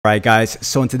Alright guys,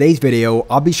 so in today's video,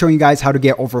 I'll be showing you guys how to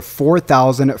get over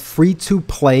 4,000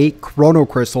 free-to-play Chrono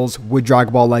Crystals with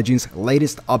Dragon Ball Legends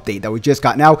latest update that we just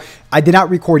got. Now, I did not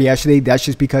record yesterday, that's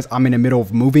just because I'm in the middle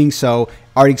of moving, so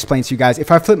I already explained to you guys. If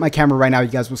I flip my camera right now, you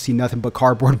guys will see nothing but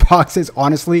cardboard boxes,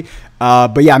 honestly.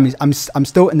 But yeah, I'm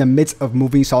still in the midst of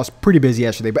moving, so I was pretty busy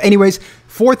yesterday. But anyways,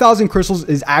 4,000 crystals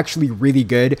is actually really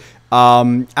good.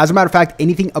 As a matter of fact,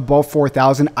 anything above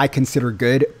 4,000 I consider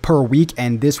good per week,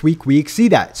 and this week we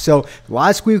exceed that. So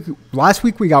last week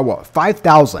we got what,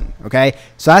 5,000. Okay,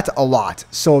 so that's a lot.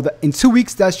 So in 2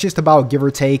 weeks, that's just about, give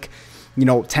or take, you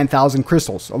know, 10,000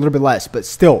 crystals, a little bit less, but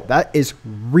still, that is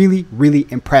really, really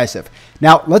impressive.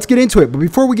 Now, let's get into it. But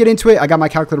before we get into it, I got my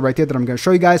calculator right there that I'm going to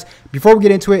show you guys. Before we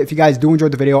get into it, if you guys do enjoy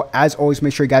the video, as always,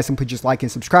 make sure you guys simply just like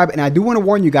and subscribe. And I do want to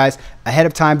warn you guys ahead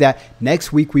of time that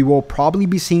next week we will probably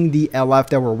be seeing the LF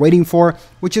that we're waiting for,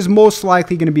 which is most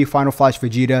likely going to be Final Flash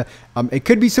Vegeta. It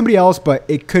could be somebody else, but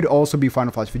it could also be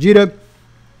Final Flash Vegeta.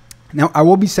 Now, I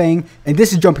will be saying, and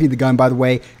this is jumping the gun, by the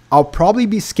way, I'll probably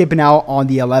be skipping out on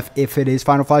the LF if it is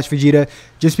Final Flash Vegeta,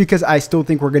 just because I still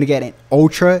think we're going to get an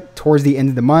Ultra towards the end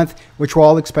of the month, which we're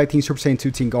all expecting Super Saiyan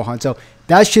 2 Team Gohan. So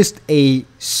that's just a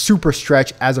super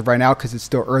stretch as of right now because it's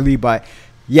still early. But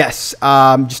yes,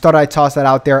 just thought I'd toss that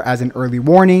out there as an early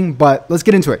warning. But let's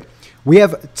get into it. We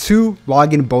have 2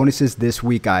 login bonuses this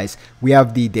week, guys. We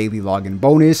have the daily login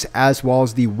bonus as well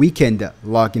as the weekend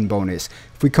login bonus.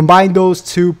 If we combine those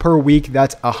 2 per week,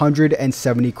 that's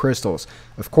 170 crystals.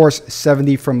 Of course,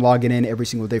 70 from logging in every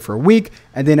single day for a week,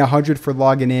 and then 100 for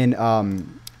logging in,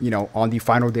 you know, on the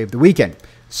final day of the weekend.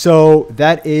 So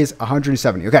that is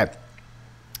 170. Okay.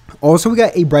 Also, we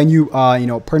got a brand new, you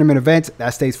know, tournament event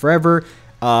that stays forever.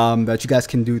 That you guys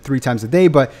can do 3 times a day.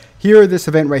 But here, this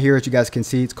event right here, as you guys can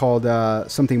see, it's called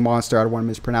something monster. I don't want to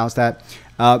mispronounce that.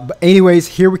 But anyways,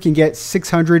 here we can get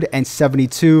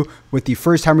 672 with the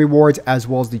first time rewards as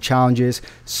well as the challenges.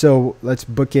 So let's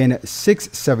book in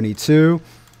 672.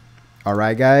 All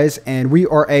right, guys, and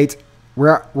we're at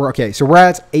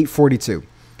 842.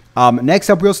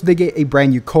 Next up, we also did get a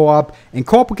brand new co-op. In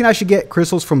co-op, we can actually get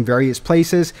crystals from various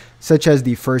places, such as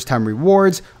the first time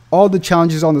rewards, all the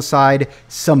challenges on the side,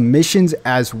 some missions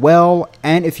as well.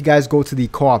 And if you guys go to the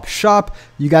co-op shop,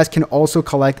 you guys can also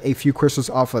collect a few crystals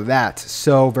off of that.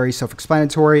 So very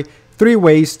self-explanatory. 3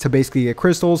 ways to basically get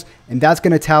crystals, and that's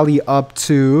going to tally up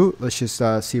to, let's just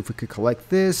see if we could collect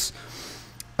this.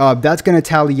 That's going to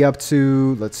tally up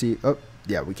to, let's see. Oh,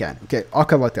 yeah, we can. Okay, I'll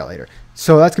collect that later.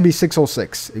 So that's going to be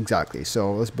 606, exactly.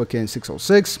 So let's book in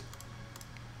 606.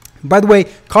 By the way,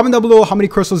 comment down below how many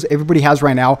crystals everybody has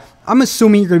right now. I'm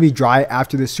assuming you're going to be dry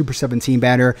after this Super 17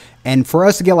 banner. And for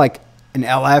us to get like an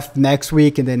LF next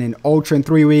week and then an Ultra in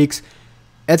 3 weeks,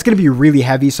 it's going to be really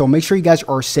heavy. So make sure you guys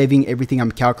are saving everything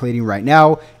I'm calculating right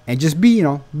now. And just be, you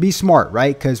know, be smart,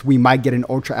 right? Because we might get an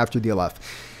Ultra after the LF.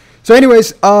 So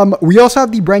anyways, we also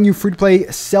have the brand new free-to-play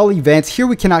sell event. Here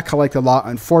we cannot collect a lot,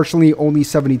 unfortunately, only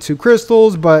 72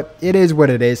 crystals, but it is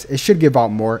what it is. It should give out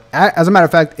more. As a matter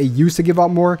of fact, it used to give out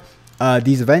more,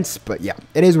 these events, but yeah,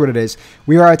 it is what it is.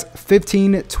 We are at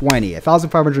 1,520,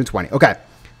 1,520. Okay,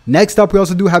 next up, we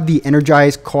also do have the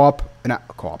Energize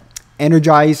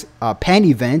Energize Pan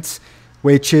events,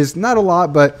 which is not a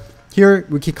lot, but here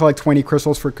we can collect 20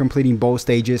 crystals for completing both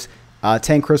stages.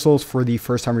 10 crystals for the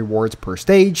first time rewards per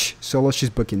stage. So let's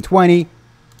just book in 20.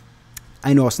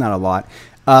 I know it's not a lot.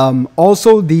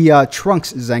 Also the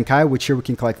Trunks Zenkai, which here we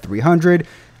can collect 300.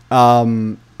 I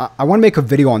want to make a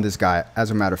video on this guy, as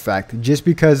a matter of fact, just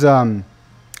because I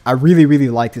really, really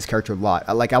like this character a lot.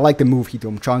 I like the move he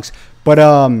threw him Trunks, but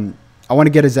I want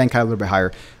to get a Zenkai a little bit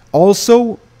higher.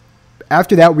 Also,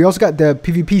 after that, we also got the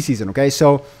PvP season, okay?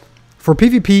 So for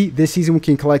PvP, this season we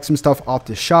can collect some stuff off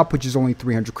the shop, which is only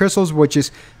 300 crystals, which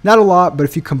is not a lot, but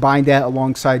if you combine that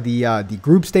alongside the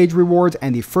group stage rewards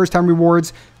and the first time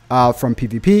rewards from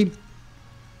PvP,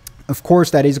 of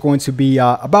course, that is going to be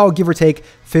about, give or take,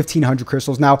 1,500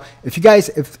 crystals. Now, if you guys,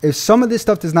 if some of this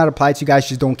stuff does not apply to you guys,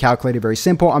 just don't calculate it. Very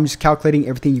simple. I'm just calculating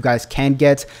everything you guys can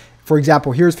get. For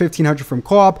example, here's 1,500 from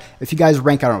co-op. If you guys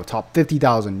rank, I don't know, top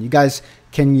 50,000, you guys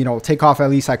can, you know, take off at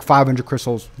least like 500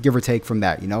 crystals, give or take, from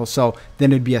that, you know. So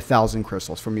then it'd be 1,000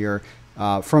 crystals from your,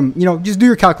 you know, just do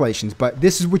your calculations. But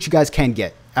this is what you guys can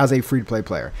get as a free-to-play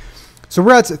player. So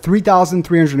we're at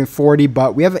 3,340,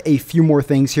 but we have a few more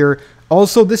things here.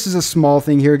 Also, this is a small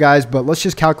thing here, guys, but let's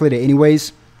just calculate it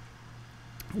anyways,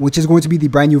 which is going to be the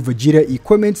brand new Vegeta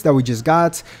equipment that we just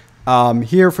got.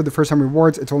 Here for the first time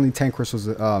rewards, it's only 10 crystals,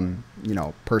 you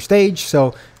know, per stage.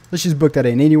 So let's just book that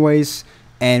in anyways.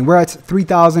 And we're at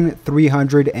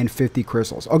 3,350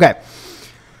 crystals. Okay.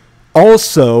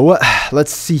 Also,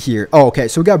 let's see here. Oh, okay.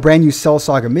 So we got brand new Cell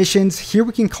Saga missions. Here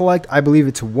we can collect, I believe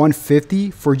it's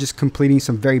 150 for just completing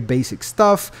some very basic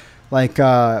stuff like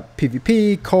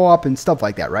PvP, co-op, and stuff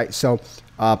like that, right? So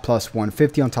plus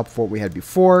 150 on top of what we had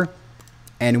before.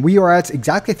 And we are at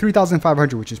exactly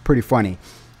 3,500, which is pretty funny.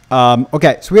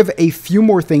 Okay, so we have a few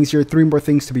more things here, 3 more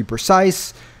things to be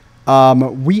precise.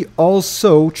 We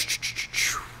also,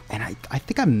 and I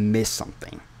think I missed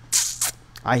something.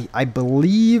 I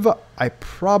believe I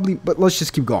probably, but let's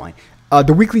just keep going.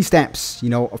 The weekly stamps, you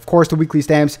know, of course, the weekly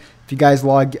stamps. If you guys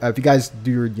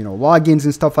do your, you know, logins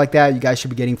and stuff like that, you guys should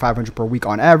be getting 500 per week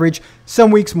on average.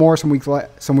 Some weeks more, some weeks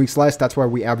less. That's why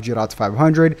we average it out to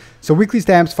 500. So weekly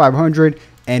stamps, 500,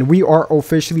 and we are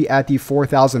officially at the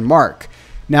 4,000 mark.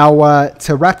 Now,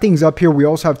 to wrap things up here, we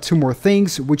also have 2 more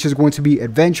things, which is going to be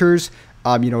adventures.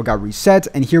 You know, got reset,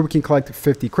 and here we can collect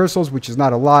 50 crystals, which is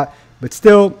not a lot, but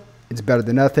still, it's better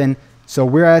than nothing. So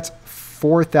we're at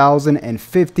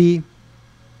 4,050.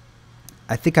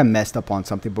 I think I messed up on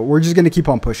something, but we're just going to keep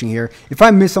on pushing here. If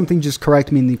I miss something, just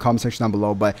correct me in the comment section down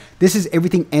below. But this is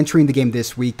everything entering the game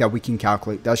this week that we can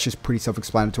calculate. That's just pretty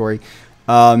self-explanatory.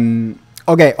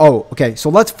 Okay. Oh, okay. So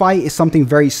Let's Fight is something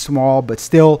very small, but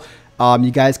still,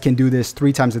 you guys can do this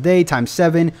 3 times a day, times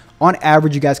 7. On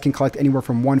average, you guys can collect anywhere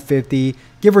from 150,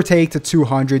 give or take, to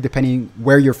 200, depending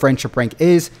where your friendship rank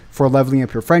is for leveling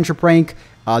up your friendship rank.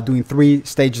 Doing 3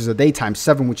 stages a day, times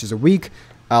 7, which is a week.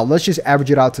 Let's just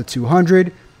average it out to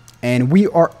 200. And we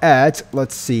are at,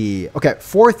 let's see, okay,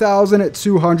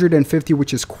 4,250,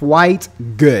 which is quite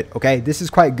good, okay? This is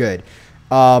quite good.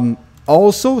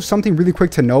 Also, something really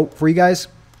quick to note for you guys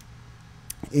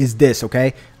is this,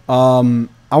 okay?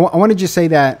 I want to just say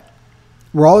that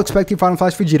we're all expecting Final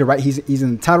Flash Vegeta, right? He's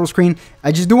in the title screen.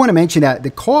 I just do want to mention that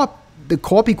the co-op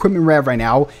equipment we have right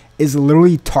now is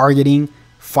literally targeting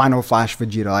Final Flash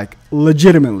Vegeta, like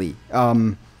legitimately. I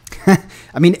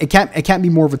mean, it can't be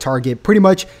more of a target. Pretty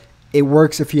much, it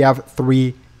works if you have 3.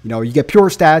 You know, you get pure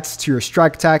stats to your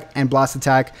strike attack and blast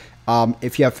attack.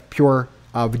 If you have pure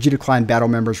Vegeta Clan battle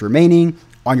members remaining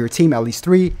on your team, at least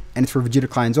 3, and it's for Vegeta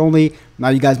Clans only. Now,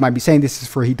 you guys might be saying this is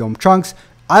for Heat Dome Trunks.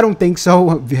 I don't think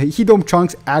so. Heat Dome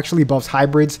Trunks actually buffs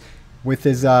hybrids with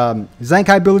his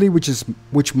Zenkai ability,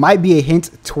 which might be a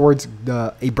hint towards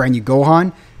a brand new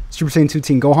Gohan, Super Saiyan 2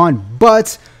 Teen Gohan,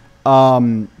 but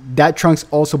that Trunks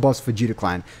also buffs Vegeta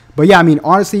Clan. But yeah, I mean,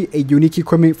 honestly, a unique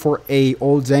equipment for a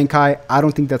old Zenkai, I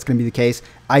don't think that's going to be the case.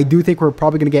 I do think we're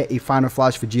probably going to get a Final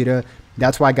Flash Vegeta.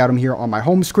 That's why I got him here on my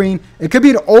home screen. It could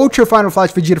be an Ultra Final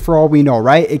Flash Vegeta for all we know,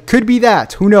 right? It could be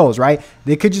that. Who knows, right?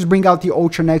 They could just bring out the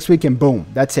Ultra next week and boom,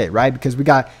 that's it, right? Because we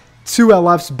got 2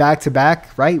 LFs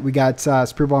back-to-back, right? We got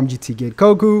Spirit Bomb GT Kid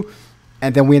Goku,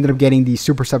 and then we ended up getting the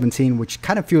Super 17, which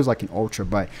kind of feels like an Ultra,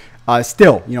 but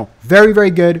still, you know, very,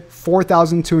 very good.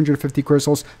 4,250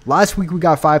 crystals. Last week we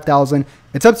got 5,000.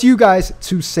 It's up to you guys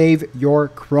to save your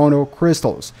Chrono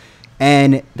crystals.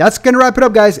 And that's going to wrap it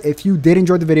up, guys. If you did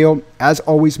enjoy the video, as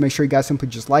always, make sure you guys simply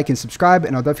just like and subscribe,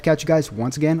 and I'll definitely catch you guys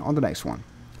once again on the next one.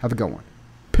 Have a good one.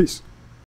 Peace.